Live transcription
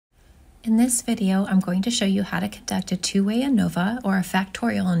In this video, I'm going to show you how to conduct a two-way ANOVA or a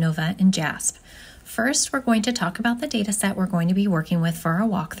factorial ANOVA in JASP. First, we're going to talk about the data set we're going to be working with for our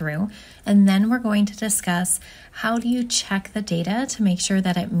walkthrough, and then we're going to discuss how do you check the data to make sure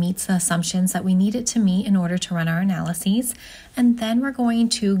that it meets the assumptions that we need it to meet in order to run our analyses. And then we're going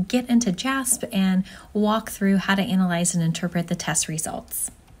to get into JASP and walk through how to analyze and interpret the test results.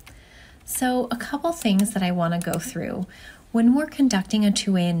 So a couple things that I want to go through. When we're conducting a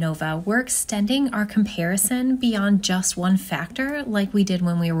two-way ANOVA, we're extending our comparison beyond just one factor like we did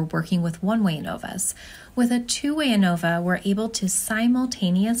when we were working with one-way ANOVAs. With a two-way ANOVA, we're able to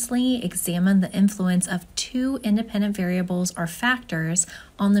simultaneously examine the influence of two independent variables or factors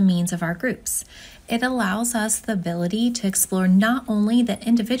on the means of our groups. It allows us the ability to explore not only the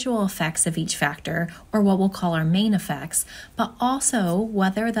individual effects of each factor, or what we'll call our main effects, but also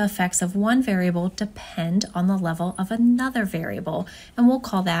whether the effects of one variable depend on the level of another variable, and we'll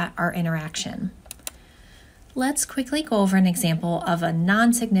call that our interaction. Let's quickly go over an example of a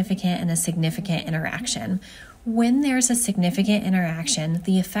non-significant and a significant interaction. When there's a significant interaction,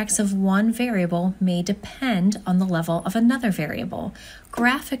 the effects of one variable may depend on the level of another variable.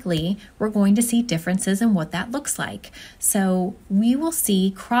 Graphically, we're going to see differences in what that looks like. So we will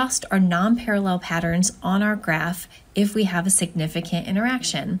see crossed or non-parallel patterns on our graph if we have a significant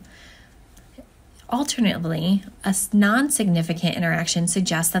interaction. Alternatively, a non-significant interaction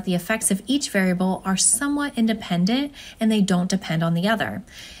suggests that the effects of each variable are somewhat independent and they don't depend on the other.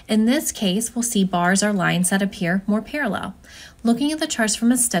 In this case, we'll see bars or lines that appear more parallel. Looking at the charts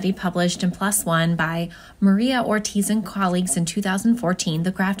from a study published in PLOS ONE by Maria Ortiz and colleagues in 2014,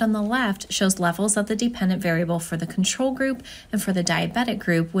 the graph on the left shows levels of the dependent variable for the control group and for the diabetic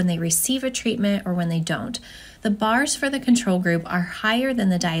group when they receive a treatment or when they don't. The bars for the control group are higher than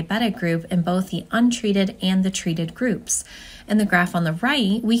the diabetic group in both the untreated and the treated groups. In the graph on the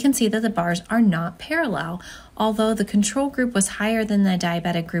right, we can see that the bars are not parallel. Although the control group was higher than the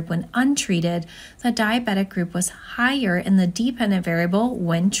diabetic group when untreated, the diabetic group was higher in the dependent variable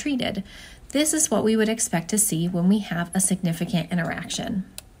when treated. This is what we would expect to see when we have a significant interaction.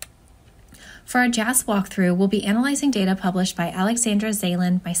 For our JASP walkthrough, we'll be analyzing data published by Alexandra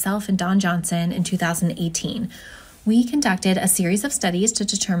Zayland, myself, and Don Johnson in 2018. We conducted a series of studies to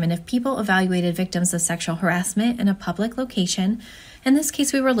determine if people evaluated victims of sexual harassment in a public location. In this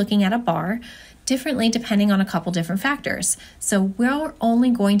case, we were looking at a bar, differently depending on a couple different factors. So we're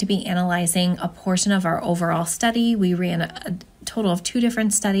only going to be analyzing a portion of our overall study. We ran a total of 2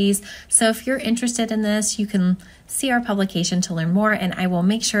 different studies. So if you're interested in this, you can see our publication to learn more, and I will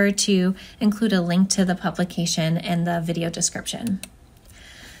make sure to include a link to the publication in the video description.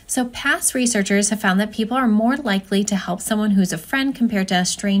 So past researchers have found that people are more likely to help someone who's a friend compared to a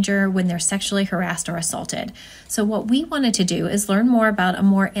stranger when they're sexually harassed or assaulted. So what we wanted to do is learn more about a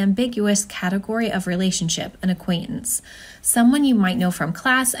more ambiguous category of relationship, an acquaintance. Someone you might know from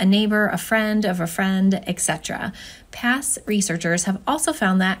class, a neighbor, a friend of a friend, etc. Past researchers have also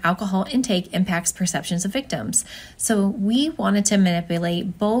found that alcohol intake impacts perceptions of victims. So we wanted to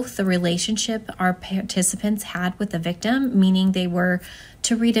manipulate both the relationship our participants had with the victim, meaning they were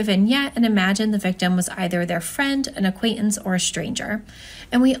to read a vignette and imagine the victim was either their friend, an acquaintance, or a stranger.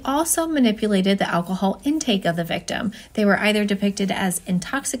 And we also manipulated the alcohol intake of the victim. They were either depicted as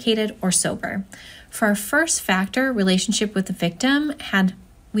intoxicated or sober. For our first factor, relationship with the victim,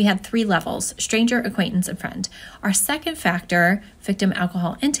 we had 3 levels: stranger, acquaintance, and friend. Our second factor, victim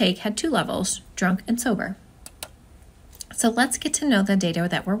alcohol intake, had 2 levels: drunk and sober. So let's get to know the data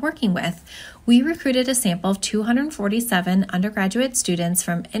that we're working with. We recruited a sample of 247 undergraduate students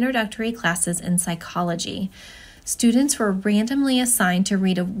from introductory classes in psychology. Students were randomly assigned to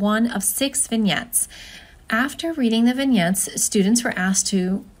read one of 6 vignettes. After reading the vignettes, students were asked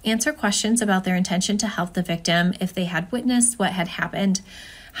to answer questions about their intention to help the victim, if they had witnessed what had happened,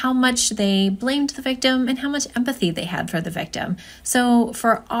 how much they blamed the victim, and how much empathy they had for the victim. So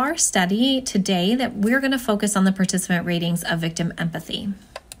for our study today, that we're going to focus on the participant ratings of victim empathy.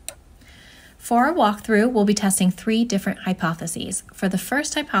 For our walkthrough, we'll be testing 3 different hypotheses. For the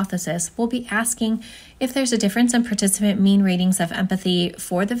first hypothesis, we'll be asking if there's a difference in participant mean ratings of empathy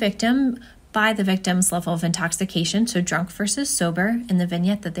for the victim by the victim's level of intoxication, so drunk versus sober, in the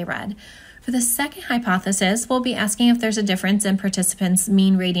vignette that they read. For the second hypothesis, we'll be asking if there's a difference in participants'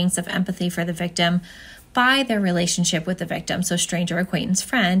 mean ratings of empathy for the victim by their relationship with the victim, so stranger, acquaintance,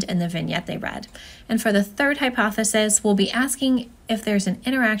 friend, in the vignette they read. And for the third hypothesis, we'll be asking if there's an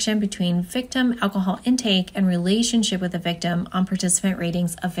interaction between victim alcohol intake and relationship with the victim on participant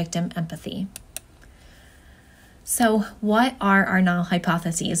ratings of victim empathy. So what are our null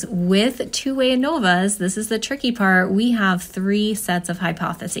hypotheses? With two-way ANOVAs, this is the tricky part, we have 3 sets of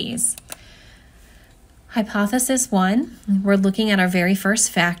hypotheses. Hypothesis 1, we're looking at our very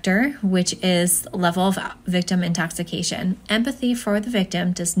first factor, which is level of victim intoxication. Empathy for the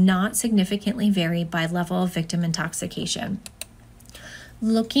victim does not significantly vary by level of victim intoxication.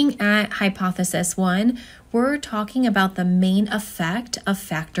 Looking at hypothesis 1, we're talking about the main effect of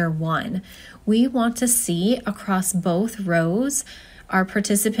factor 1. We want to see across both rows, are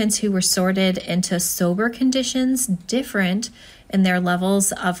participants who were sorted into sober conditions different in their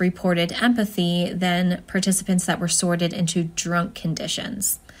levels of reported empathy than participants that were sorted into drunk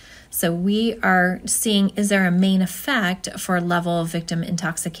conditions. So we are seeing, is there a main effect for level of victim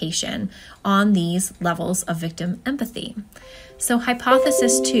intoxication on these levels of victim empathy? So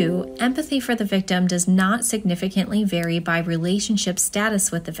hypothesis 2, empathy for the victim does not significantly vary by relationship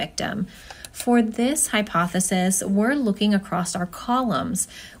status with the victim. For this hypothesis, we're looking across our columns.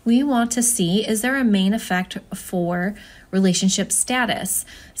 We want to see, is there a main effect for relationship status?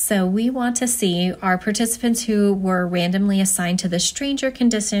 So we want to see, are participants who were randomly assigned to the stranger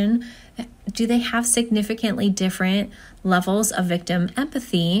condition, do they have significantly different levels of victim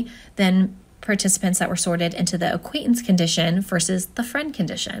empathy than participants that were sorted into the acquaintance condition versus the friend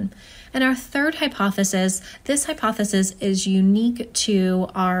condition? And our third hypothesis, this hypothesis is unique to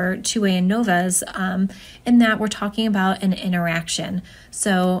our Two-Way ANOVAs in that we're talking about an interaction.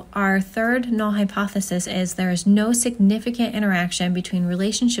 So our third null hypothesis is there is no significant interaction between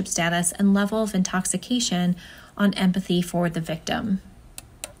relationship status and level of intoxication on empathy for the victim.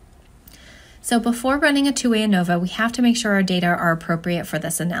 So before running a Two-Way ANOVA, we have to make sure our data are appropriate for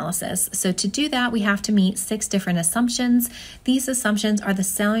this analysis. So to do that, we have to meet 6 different assumptions. These assumptions are the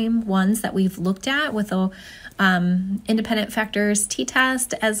same ones that we've looked at with the independent factors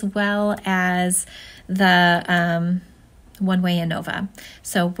t-test as well as the one-way ANOVA.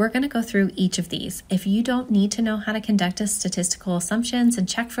 So we're going to go through each of these. If you don't need to know how to conduct a statistical assumptions and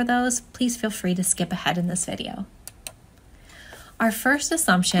check for those, please feel free to skip ahead in this video. Our first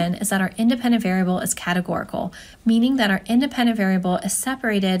assumption is that our independent variable is categorical, meaning that our independent variable is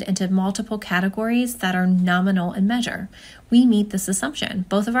separated into multiple categories that are nominal in measure. We meet this assumption.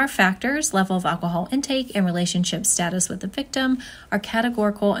 Both of our factors, level of alcohol intake and relationship status with the victim, are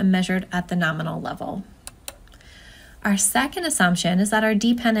categorical and measured at the nominal level. Our second assumption is that our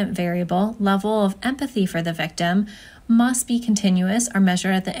dependent variable, level of empathy for the victim, must be continuous or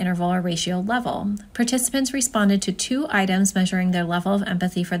measured at the interval or ratio level. Participants responded to 2 items measuring their level of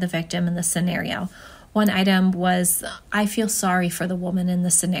empathy for the victim in the scenario. One item was, I feel sorry for the woman in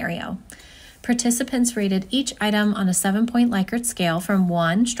the scenario. Participants rated each item on a 7-point Likert scale from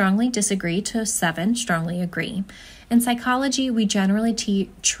 1, strongly disagree, to 7, strongly agree. In psychology, we generally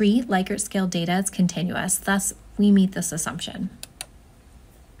treat Likert scale data as continuous, thus we meet this assumption.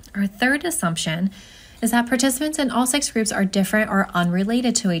 Our third assumption is that participants in all 6 groups are different or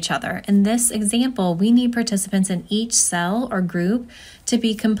unrelated to each other. In this example, we need participants in each cell or group to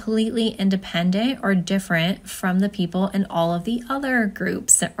be completely independent or different from the people in all of the other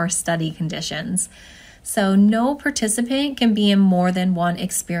groups or study conditions. So no participant can be in more than one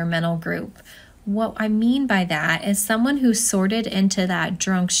experimental group. What I mean by that is someone who's sorted into that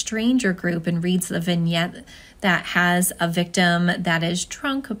drunk stranger group and reads the vignette that has a victim that is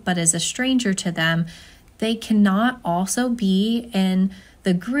drunk but is a stranger to them, they cannot also be in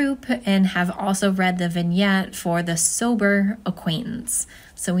the group and have also read the vignette for the sober acquaintance.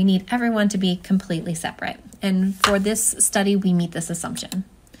 So we need everyone to be completely separate. And for this study, we meet this assumption.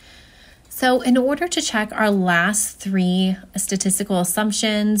 So in order to check our last 3 statistical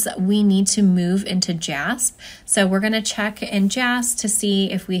assumptions, we need to move into JASP. So we're going to check in JASP to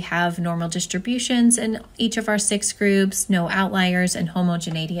see if we have normal distributions in each of our 6 groups, no outliers, and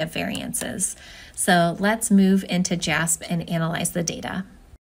homogeneity of variances. So let's move into JASP and analyze the data.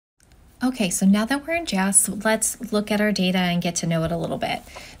 Okay, so now that we're in JASP, let's look at our data and get to know it a little bit.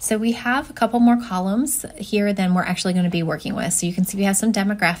 So we have a couple more columns here than we're actually going to be working with. So you can see we have some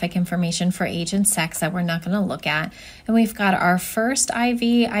demographic information for age and sex that we're not going to look at. And we've got our first IV,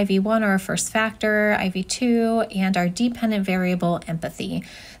 IV1, our first factor, IV2, and our dependent variable empathy.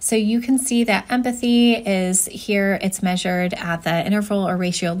 So you can see that empathy is here, it's measured at the interval or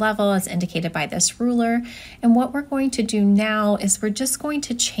ratio level as indicated by this ruler. And what we're going to do now is we're just going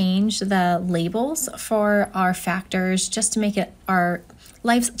to change the labels for our factors just to make it our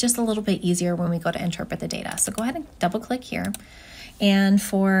lives just a little bit easier when we go to interpret the data. So go ahead and double click here. And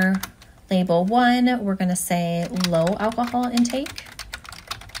for label 1, we're going to say low alcohol intake.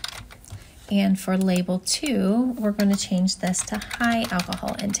 And for label 2, we're going to change this to high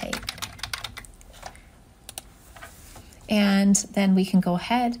alcohol intake. And then we can go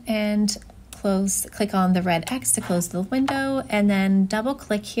ahead and click on the red X to close the window, and then double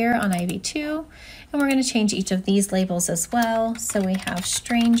click here on IV2, and we're going to change each of these labels as well. So we have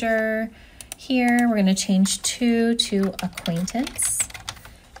stranger here, we're going to change 2 to acquaintance,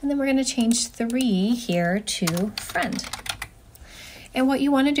 and then we're going to change 3 here to friend. And what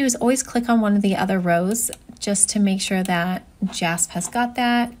you want to do is always click on one of the other rows just to make sure that JASP has got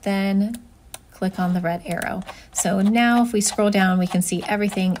that, then click on the red arrow. So now if we scroll down, we can see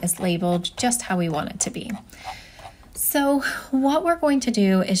everything is labeled just how we want it to be. So what we're going to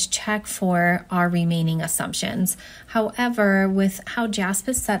do is check for our remaining assumptions. However, with how JASP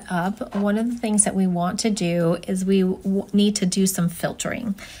is set up, one of the things that we want to do is we need to do some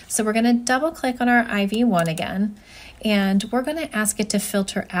filtering. So we're going to double click on our IV1 again, and we're going to ask it to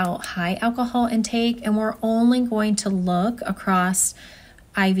filter out high alcohol intake, and we're only going to look across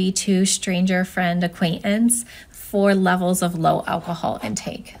IV2, stranger, friend, acquaintance, for levels of low alcohol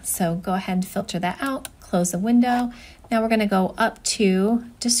intake. So go ahead and filter that out, close the window. Now we're going to go up to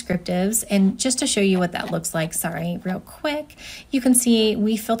descriptives, and just to show you what that looks like, real quick, you can see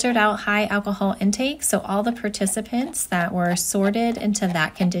we filtered out high alcohol intake, so all the participants that were sorted into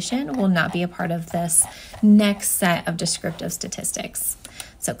that condition will not be a part of this next set of descriptive statistics.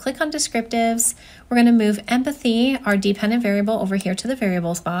 So click on descriptives. We're going to move empathy, our dependent variable, over here to the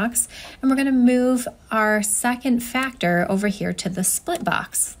variables box, and we're going to move our second factor over here to the split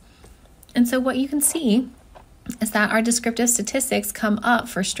box. And so what you can see is that our descriptive statistics come up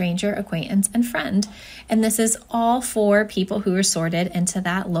for stranger, acquaintance, and friend. And this is all for people who are sorted into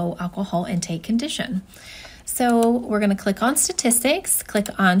that low alcohol intake condition. So we're going to click on statistics, click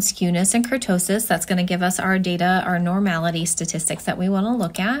on skewness and kurtosis. That's going to give us our data, our normality statistics that we want to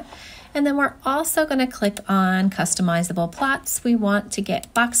look at. And then we're also going to click on customizable plots. We want to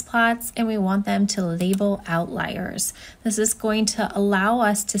get box plots, and we want them to label outliers. This is going to allow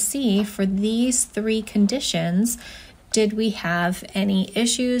us to see for these 3 conditions, did we have any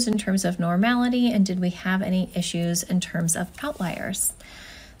issues in terms of normality, and did we have any issues in terms of outliers?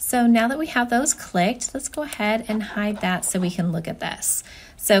 So now that we have those clicked, let's go ahead and hide that so we can look at this.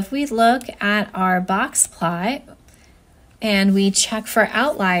 So if we look at our box plot and we check for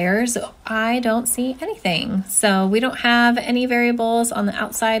outliers, I don't see anything. So we don't have any variables on the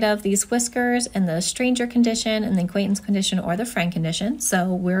outside of these whiskers in the stranger condition and the acquaintance condition or the friend condition.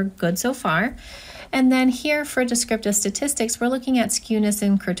 So we're good so far. And then here for descriptive statistics, we're looking at skewness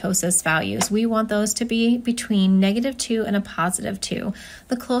and kurtosis values. We want those to be between -2 and a +2.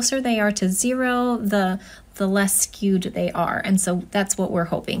 The closer they are to 0, the less skewed they are. And so that's what we're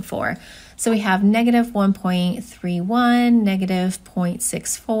hoping for. So we have -1.31,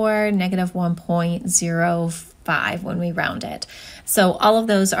 -0.64, -1.05 when we round it. So all of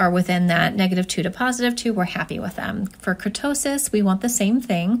those are within that -2 to +2. We're happy with them. For kurtosis, we want the same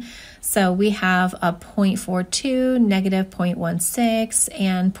thing. So we have a 0.42, -0.16,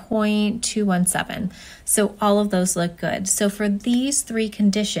 and 0.217. So all of those look good. So for these 3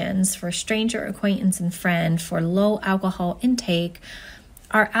 conditions, for stranger, acquaintance, and friend, for low alcohol intake,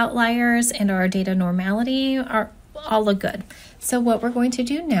 our outliers and our data normality are all look good. So what we're going to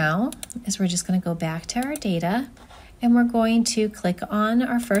do now is we're just going to go back to our data, and we're going to click on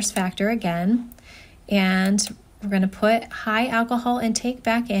our first factor again, and we're going to put high alcohol intake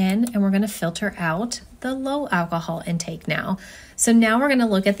back in, and we're going to filter out the low alcohol intake now. So now we're going to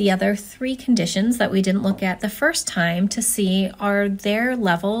look at the other 3 conditions that we didn't look at the first time to see, are their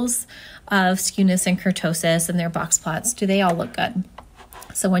levels of skewness and kurtosis and their box plots, do they all look good?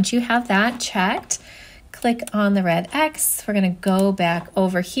 So once you have that checked, click on the red X. We're going to go back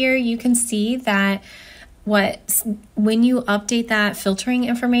over here. You can see that when you update that filtering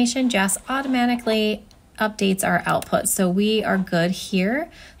information, JASP automatically updates our output. So we are good here.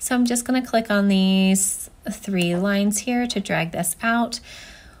 So I'm just going to click on these 3 lines here to drag this out.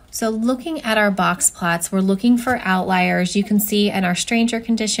 So looking at our box plots, we're looking for outliers. You can see in our stranger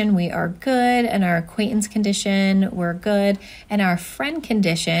condition, we are good. In our acquaintance condition, we're good. In our friend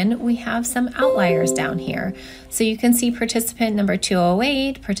condition, we have some outliers down here. So you can see participant number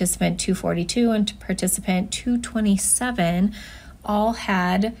 208, participant 242, and participant 227 all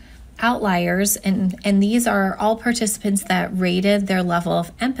had outliers, and these are all participants that rated their level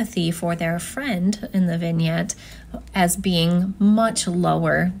of empathy for their friend in the vignette as being much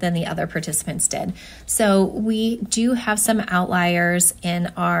lower than the other participants did. So we do have some outliers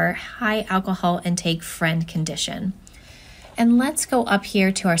in our high alcohol intake friend condition. And let's go up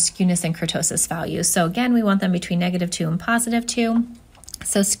here to our skewness and kurtosis values. So again, we want them between -2 and +2.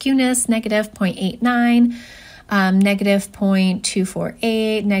 So skewness, -0.89. negative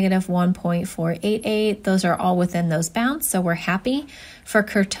 0.248, negative 1.488. Those are all within those bounds, so we're happy. For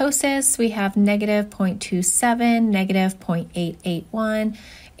kurtosis, we have negative 0.27, negative 0.881,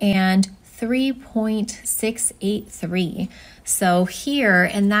 and 3.683. So here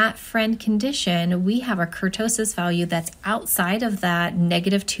in that friend condition, we have a kurtosis value that's outside of that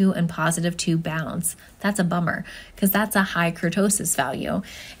 -2 and +2 bounds. That's a bummer because that's a high kurtosis value.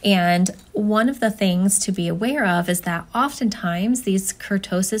 And one of the things to be aware of is that oftentimes these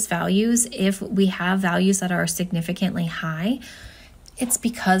kurtosis values, if we have values that are significantly high, it's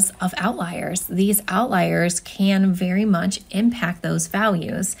because of outliers. These outliers can very much impact those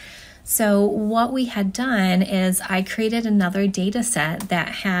values. So what we had done is I created another data set that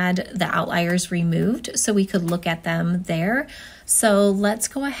had the outliers removed so we could look at them there. So let's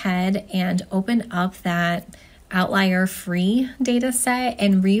go ahead and open up that outlier-free data set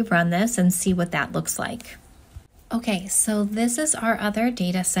and rerun this and see what that looks like. Okay, so this is our other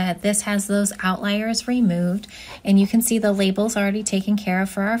data set. This has those outliers removed, and you can see the labels already taken care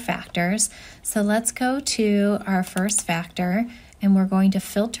of for our factors. So let's go to our first factor, and we're going to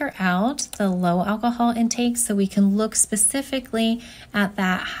filter out the low alcohol intake so we can look specifically at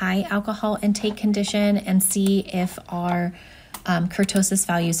that high alcohol intake condition and see if our kurtosis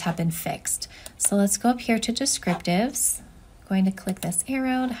values have been fixed. So let's go up here to descriptives. I'm going to click this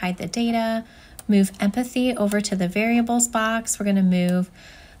arrow to hide the data, move empathy over to the variables box. We're going to move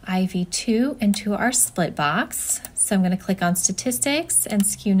IV2 into our split box. So I'm going to click on statistics and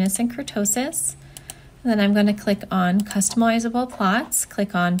skewness and kurtosis. Then I'm going to click on customizable plots,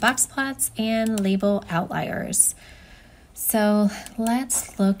 click on box plots, and label outliers. So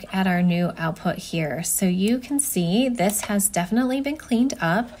let's look at our new output here. So you can see this has definitely been cleaned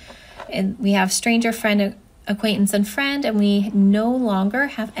up. And we have stranger, friend, acquaintance, and friend, and we no longer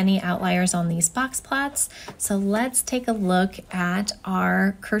have any outliers on these box plots. So let's take a look at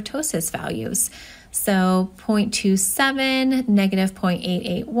our kurtosis values. So 0.27, negative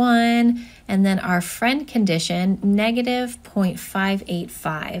 0.881, and then our friend condition, negative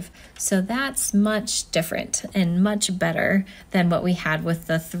 0.585. So that's much different and much better than what we had with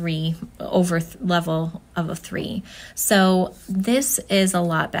the 3 over level of a 3. So this is a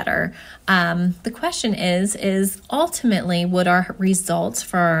lot better. The question is ultimately, would our results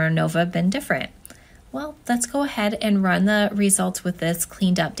for our ANOVA been different? Well, let's go ahead and run the results with this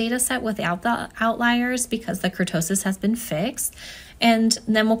cleaned up data set without the outliers because the kurtosis has been fixed. And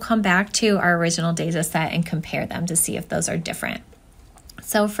then we'll come back to our original data set and compare them to see if those are different.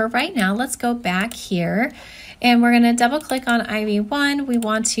 So for right now, let's go back here and we're going to double click on IV1. We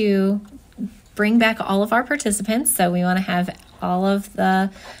want to bring back all of our participants. So we want to have all of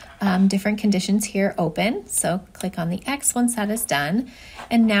the different conditions here open. So click on the X once that is done.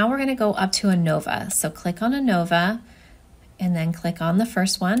 And now we're going to go up to ANOVA. So click on ANOVA and then click on the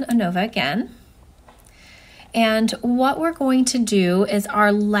first one, ANOVA again. And what we're going to do is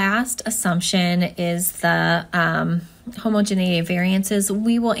our last assumption is the homogeneity of variances.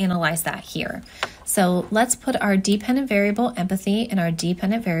 We will analyze that here. So let's put our dependent variable empathy in our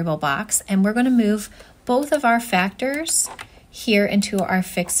dependent variable box, and we're going to move both of our factors here into our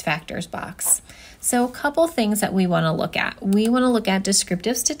fixed factors box. So a couple things that we want to look at. We want to look at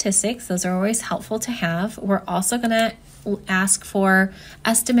descriptive statistics. Those are always helpful to have. We're also going to ask for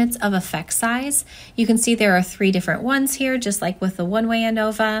estimates of effect size. You can see there are 3 different ones here, just like with the one-way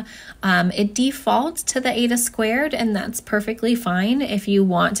ANOVA. It defaults to the eta squared, and that's perfectly fine. If you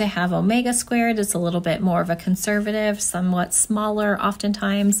want to have omega squared, it's a little bit more of a conservative, somewhat smaller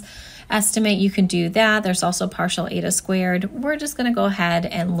oftentimes estimate, you can do that. There's also partial eta squared. We're just going to go ahead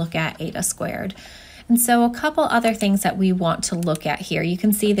and look at eta squared. And so a couple other things that we want to look at here. You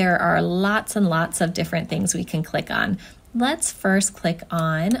can see there are lots and lots of different things we can click on. Let's first click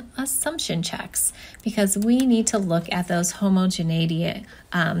on assumption checks because we need to look at those homogeneity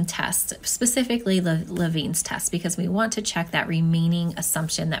tests, specifically Levene's test, because we want to check that remaining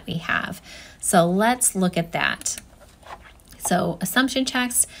assumption that we have. So let's look at that. So assumption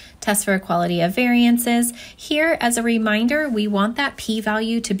checks, test for equality of variances. Here, as a reminder, we want that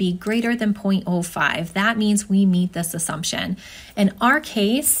p-value to be greater than 0.05. That means we meet this assumption. In our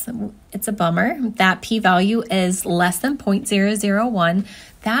case, it's a bummer. That p-value is less than 0.001.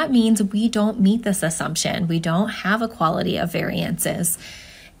 That means we don't meet this assumption. We don't have equality of variances.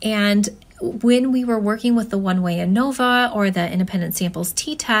 And when we were working with the one-way ANOVA or the independent samples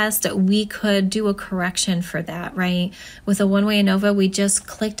t-test, we could do a correction for that, right? With a one-way ANOVA, we just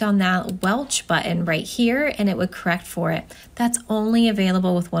clicked on that Welch button right here and it would correct for it. That's only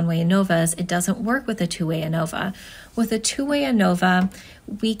available with one-way ANOVAs. It doesn't work with a two-way ANOVA. with a two-way ANOVA,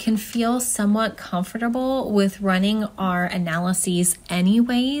 we can feel somewhat comfortable with running our analyses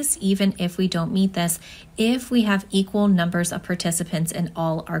anyways, even if we don't meet this, if we have equal numbers of participants in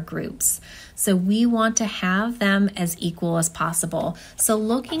all our groups. So we want to have them as equal as possible. So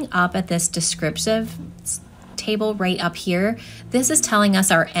looking up at this descriptive table right up here, this is telling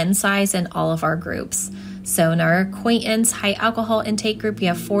us our N size in all of our groups. So in our acquaintance high alcohol intake group, we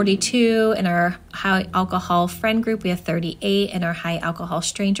have 42. In our high alcohol friend group, we have 38. In our high alcohol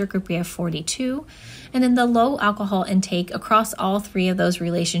stranger group, we have 42. And in the low alcohol intake, across all three of those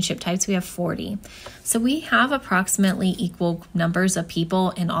relationship types, we have 40. So we have approximately equal numbers of people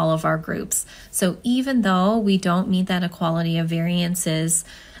in all of our groups. So even though we don't meet that equality of variances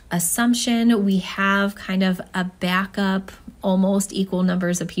assumption, we have kind of a backup, almost equal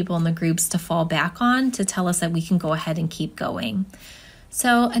numbers of people in the groups to fall back on to tell us that we can go ahead and keep going.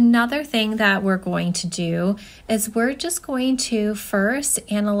 So another thing that we're going to do is we're just going to first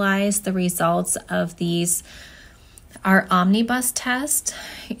analyze the results of our omnibus test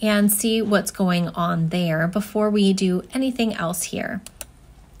and see what's going on there before we do anything else here.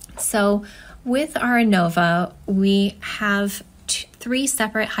 So with our ANOVA, we have three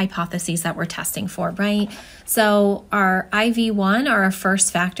separate hypotheses that we're testing for, right? So our IV1, our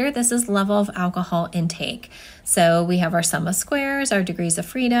first factor, this is level of alcohol intake. So we have our sum of squares, our degrees of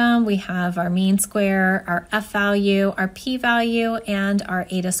freedom, we have our mean square, our F value, our P value, and our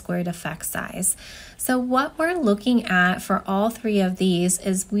eta squared effect size. So what we're looking at for all three of these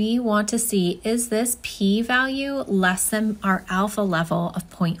is we want to see, is this P value less than our alpha level of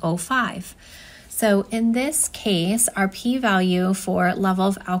 0.05? So in this case, our p-value for level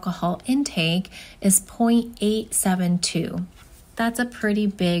of alcohol intake is 0.872. That's a pretty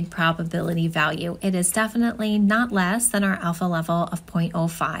big probability value. It is definitely not less than our alpha level of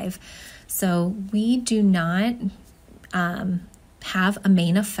 0.05. So we do not have a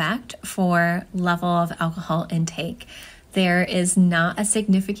main effect for level of alcohol intake. There is not a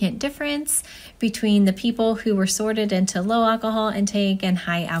significant difference between the people who were sorted into low alcohol intake and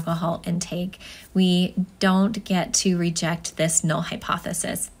high alcohol intake. We don't get to reject this null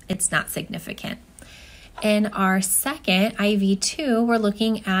hypothesis. It's not significant. In our second, IV2, we're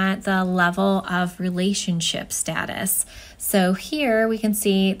looking at the level of relationship status. So here we can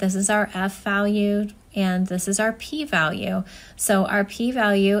see this is our F value and this is our P value. So our P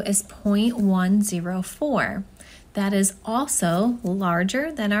value is 0.104. That is also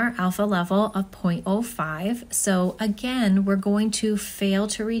larger than our alpha level of 0.05. So again, we're going to fail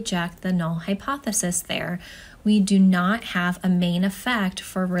to reject the null hypothesis there. We do not have a main effect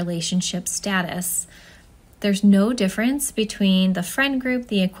for relationship status. There's no difference between the friend group,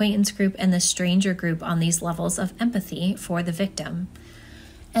 the acquaintance group, and the stranger group on these levels of empathy for the victim.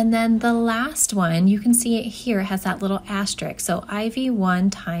 And then the last one, you can see it here, it has that little asterisk. So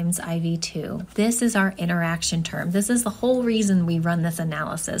IV1 times IV2. This is our interaction term. This is the whole reason we run this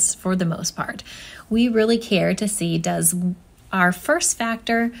analysis for the most part. We really care to see, does our first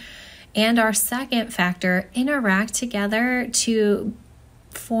factor and our second factor interact together to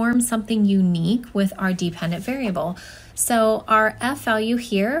form something unique with our dependent variable. So our F value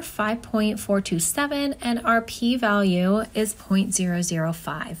here, 5.427, and our P value is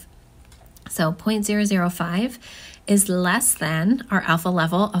 0.005. So 0.005 is less than our alpha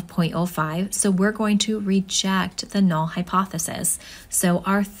level of 0.05, so we're going to reject the null hypothesis. So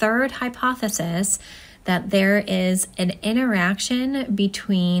our third hypothesis, that there is an interaction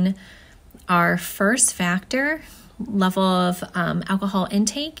between our first factor, level of alcohol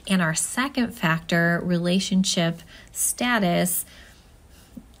intake, and our second factor, relationship status,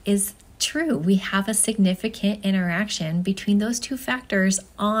 is true. We have a significant interaction between those two factors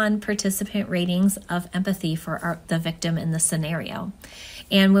on participant ratings of empathy for the victim in the scenario.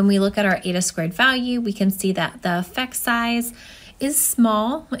 And when we look at our eta squared value, we can see that the effect size is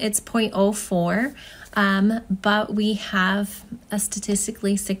small. It's 0.04. But we have a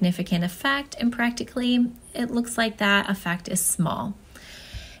statistically significant effect, and practically it looks like that effect is small.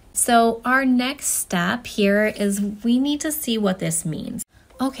 So our next step here is we need to see what this means.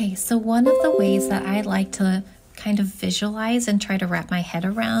 Okay, so one of the ways that I like to kind of visualize and try to wrap my head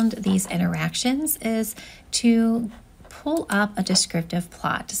around these interactions is to pull up a descriptive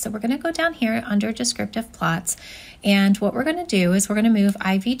plot. So we're going to go down here under descriptive plots, and what we're going to do is we're going to move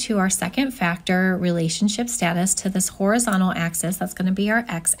IV2, our second factor, relationship status, to this horizontal axis. That's going to be our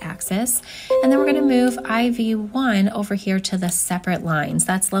x-axis. And then we're going to move IV1 over here to the separate lines.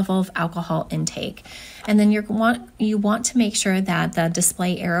 That's level of alcohol intake. And then you want to make sure that the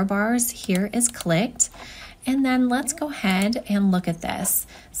display error bars here is clicked. And then let's go ahead and look at this.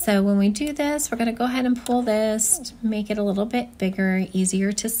 So when we do this, we're going to go ahead and pull this, make it a little bit bigger,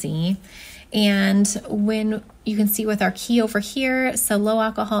 easier to see. And when you can see with our key over here, so low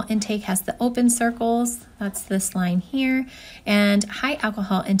alcohol intake has the open circles, that's this line here, and high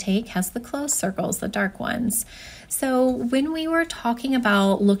alcohol intake has the closed circles, the dark ones. So when we were talking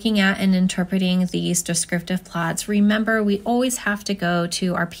about looking at and interpreting these descriptive plots, remember we always have to go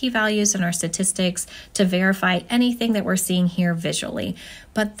to our p-values and our statistics to verify anything that we're seeing here visually.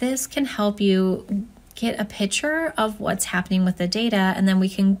 But this can help you get a picture of what's happening with the data, and then we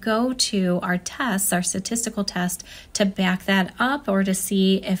can go to our tests, our statistical test, to back that up or to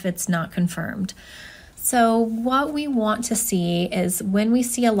see if it's not confirmed. So what we want to see is when we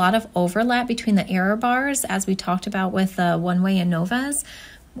see a lot of overlap between the error bars, as we talked about with the one-way ANOVAs,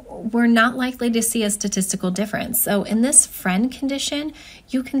 we're not likely to see a statistical difference. So in this friend condition,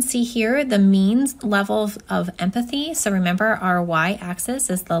 you can see here the mean level of empathy. So remember, our y-axis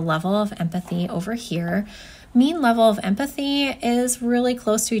is the level of empathy over here. Mean level of empathy is really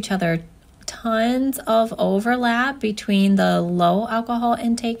close to each other. Tons of overlap between the low alcohol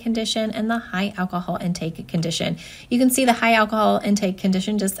intake condition and the high alcohol intake condition. You can see the high alcohol intake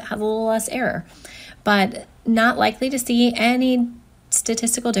condition just has a little less error, but not likely to see any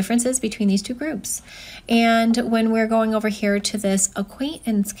statistical differences between these two groups. And when we're going over here to this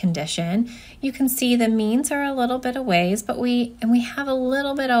acquaintance condition, you can see the means are a little bit of ways, but we have a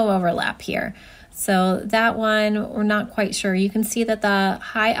little bit of overlap here. So that one, we're not quite sure. You can see that the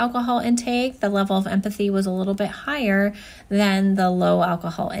high alcohol intake, the level of empathy was a little bit higher than the low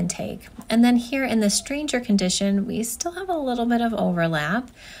alcohol intake. And then here in the stranger condition, we still have a little bit of overlap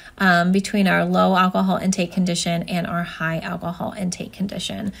between our low alcohol intake condition and our high alcohol intake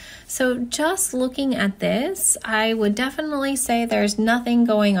condition. So just looking at this, I would definitely say there's nothing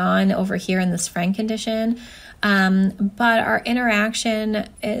going on over here in this friend condition. But our interaction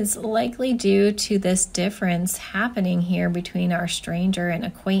is likely due to this difference happening here between our stranger and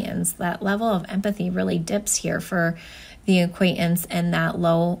acquaintance. That level of empathy really dips here for the acquaintance and that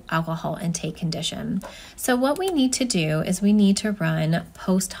low alcohol intake condition. So what we need to do is we need to run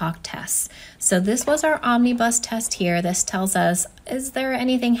post hoc tests. So this was our omnibus test here. This tells us, is there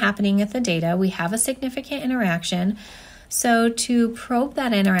anything happening at the data? We have a significant interaction. So to probe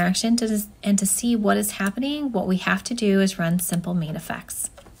that interaction and to see what is happening, what we have to do is run simple main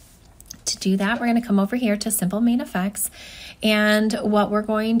effects. To do that, we're going to come over here to simple main effects. And what we're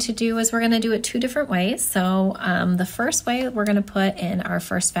going to do is we're going to do it two different ways. So the first way, we're going to put in our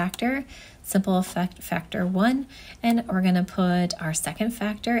first factor, simple effect factor 1, and we're going to put our second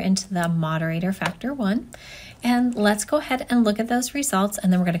factor into the moderator factor 1. And let's go ahead and look at those results,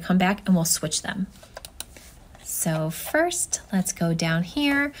 and then we're going to come back and we'll switch them. So first, let's go down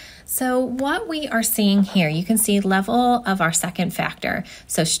here. So what we are seeing here, you can see level of our second factor.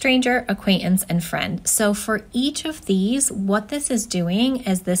 So stranger, acquaintance, and friend. So for each of these, what this is doing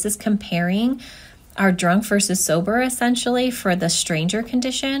is this is comparing our drunk versus sober, essentially, for the stranger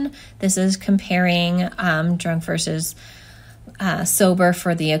condition. This is comparing drunk versus sober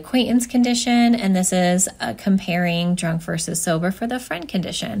for the acquaintance condition, and this is comparing drunk versus sober for the friend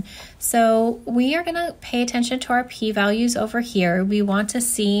condition. So we are going to pay attention to our p-values over here. We want to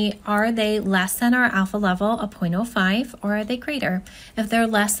see, are they less than our alpha level of 0.05 or are they greater? If they're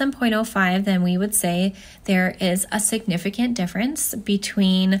less than 0.05, then we would say there is a significant difference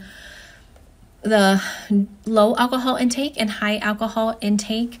between the low alcohol intake and high alcohol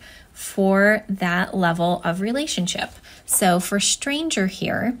intake for that level of relationship. So for stranger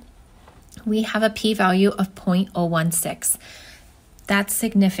here, we have a p-value of 0.016. That's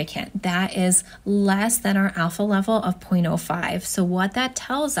significant. That is less than our alpha level of 0.05. So what that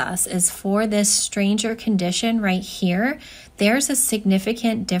tells us is for this stranger condition right here, there's a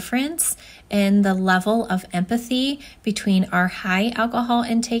significant difference in the level of empathy between our high alcohol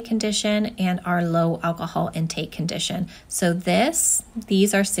intake condition and our low alcohol intake condition. So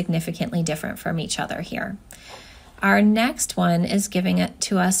these are significantly different from each other here. Our next one is giving it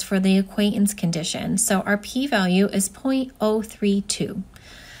to us for the acquaintance condition. So our p-value is 0.032.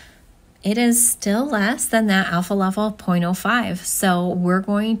 It is still less than that alpha level of 0.05. So we're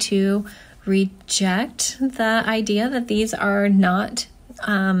going to reject the idea that these are not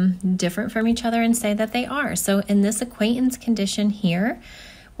different from each other and say that they are. So in this acquaintance condition here,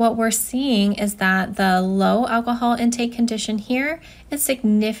 what we're seeing is that the low alcohol intake condition here is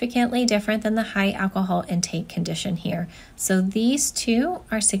significantly different than the high alcohol intake condition here. So these two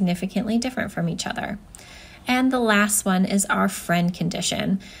are significantly different from each other. And the last one is our friend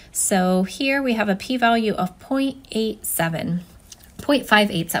condition. So here we have a p-value of 0.87.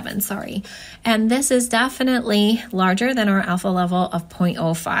 0.587, sorry. And this is definitely larger than our alpha level of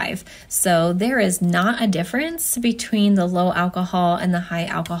 0.05. So there is not a difference between the low alcohol and the high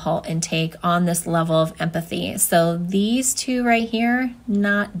alcohol intake on this level of empathy. So these two right here,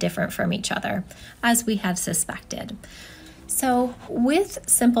 not different from each other, as we had suspected. So with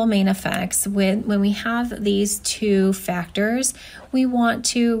simple main effects, when we have these two factors, we want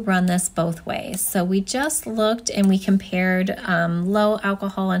to run this both ways. So we just looked and we compared low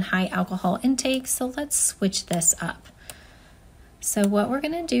alcohol and high alcohol intake. So let's switch this up. So what we're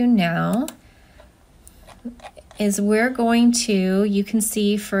going to do now is we're going to, you can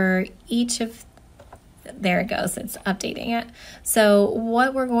see for each of, there it goes, it's updating it. So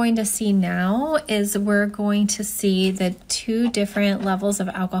what we're going to see now is we're going to see the two different levels of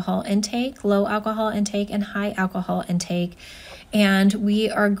alcohol intake, low alcohol intake and high alcohol intake. And we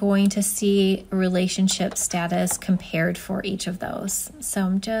are going to see relationship status compared for each of those. So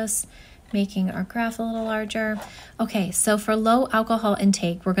I'm just making our graph a little larger. Okay, so for low alcohol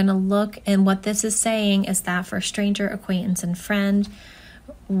intake, we're going to look, and what this is saying is that for stranger, acquaintance, and friend,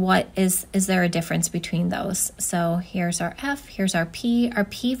 what is there a difference between those? So here's our F, here's our P. Our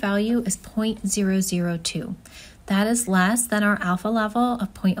P value is 0.002. That is less than our alpha level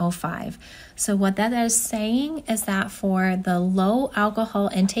of 0.05. So what that is saying is that for the low alcohol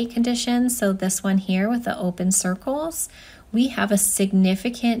intake condition, so this one here with the open circles, we have a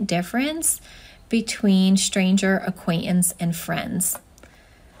significant difference between stranger, acquaintance, and friends.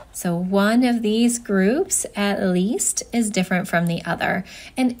 So one of these groups at least is different from the other.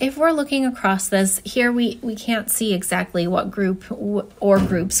 And if we're looking across this, here we can't see exactly what group or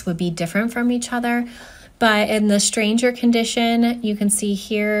groups would be different from each other. But in the stranger condition, you can see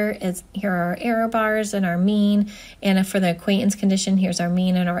here are our error bars and our mean. And for the acquaintance condition, here's our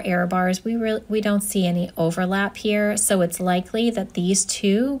mean and our error bars. We don't see any overlap here. So it's likely that these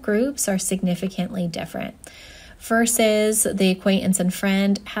two groups are significantly different. Versus the acquaintance and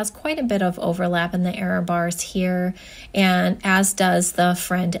friend has quite a bit of overlap in the error bars here, and as does the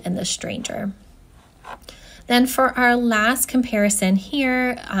friend and the stranger. Then for our last comparison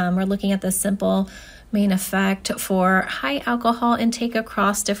here, we're looking at the simple main effect for high alcohol intake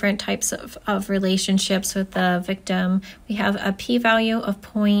across different types of relationships with the victim. We have a p-value of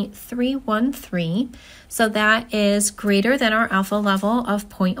 0.313. So that is greater than our alpha level of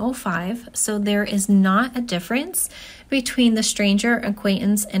 0.05. So there is not a difference between the stranger,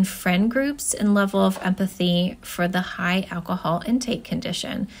 acquaintance, and friend groups in level of empathy for the high alcohol intake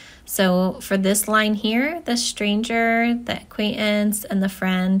condition. So for this line here, the stranger, the acquaintance, and the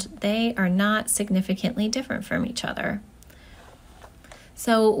friend, they are not significantly different from each other.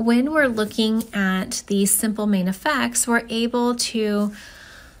 So when we're looking at these simple main effects, we're able to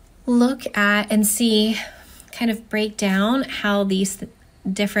look at and see, kind of break down how these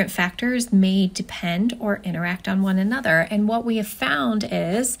different factors may depend or interact on one another. And what we have found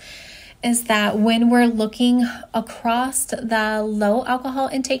is that when we're looking across the low alcohol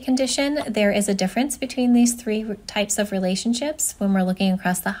intake condition, there is a difference between these three types of relationships. When we're looking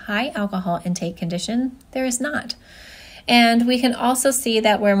across the high alcohol intake condition, there is not. And we can also see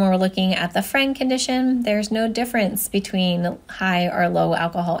that when we're looking at the friend condition, there's no difference between high or low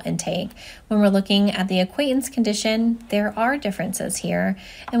alcohol intake. When we're looking at the acquaintance condition, there are differences here.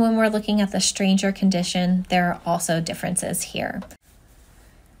 And when we're looking at the stranger condition, there are also differences here.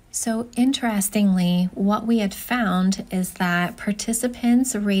 So interestingly, what we had found is that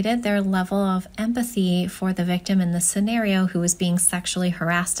participants rated their level of empathy for the victim in the scenario who was being sexually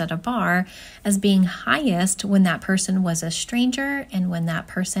harassed at a bar as being highest when that person was a stranger and when that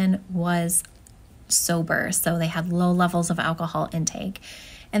person was sober. So they had low levels of alcohol intake.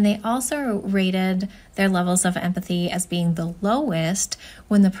 And they also rated their levels of empathy as being the lowest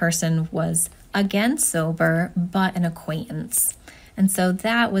when the person was again sober but an acquaintance. And so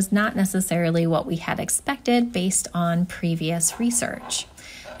that was not necessarily what we had expected based on previous research.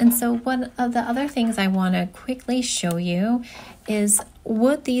 And so one of the other things I want to quickly show you is,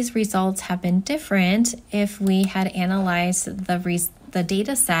 would these results have been different if we had analyzed the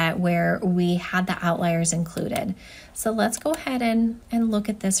data set where we had the outliers included? So let's go ahead and look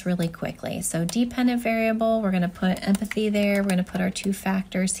at this really quickly. So dependent variable, we're going to put empathy there. We're going to put our two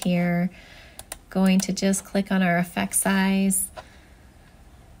factors here. Going to just click on our effect size.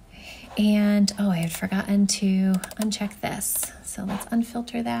 And, I had forgotten to uncheck this. So let's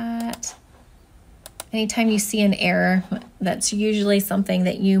unfilter that. Anytime you see an error, that's usually something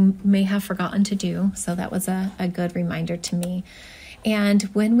that you may have forgotten to do. So that was a good reminder to me. And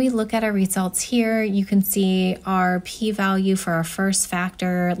when we look at our results here, you can see our p-value for our first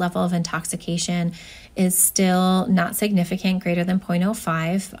factor, level of intoxication, is still not significant, greater than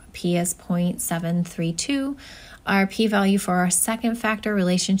 0.05. P is 0.732. Our p-value for our second factor,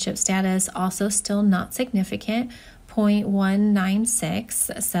 relationship status, also still not significant,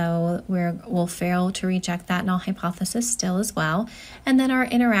 0.196, so we'll fail to reject that null hypothesis still as well. And then our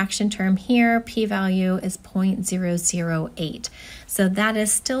interaction term here, p-value is 0.008. So that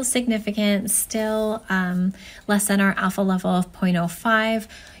is still significant, still less than our alpha level of 0.05.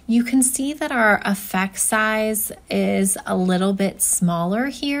 You can see that our effect size is a little bit smaller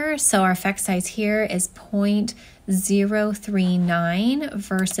here. So our effect size here is 0.039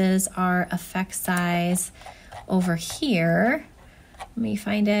 versus our effect size over here, let me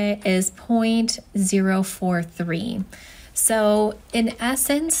find it, is 0.043. So in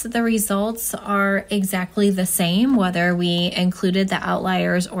essence, the results are exactly the same, whether we included the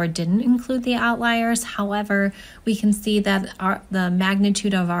outliers or didn't include the outliers. However, we can see that the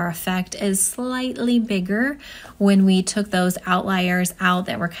magnitude of our effect is slightly bigger when we took those outliers out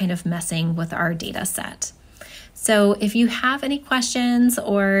that were kind of messing with our data set. So if you have any questions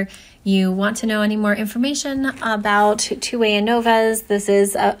or you want to know any more information about two-way ANOVAs, this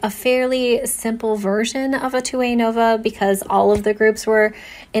is a fairly simple version of a two-way ANOVA because all of the groups were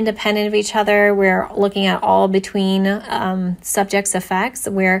independent of each other. We're looking at all between subjects effects.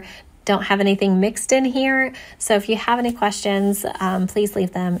 We don't have anything mixed in here. So if you have any questions, please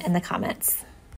leave them in the comments.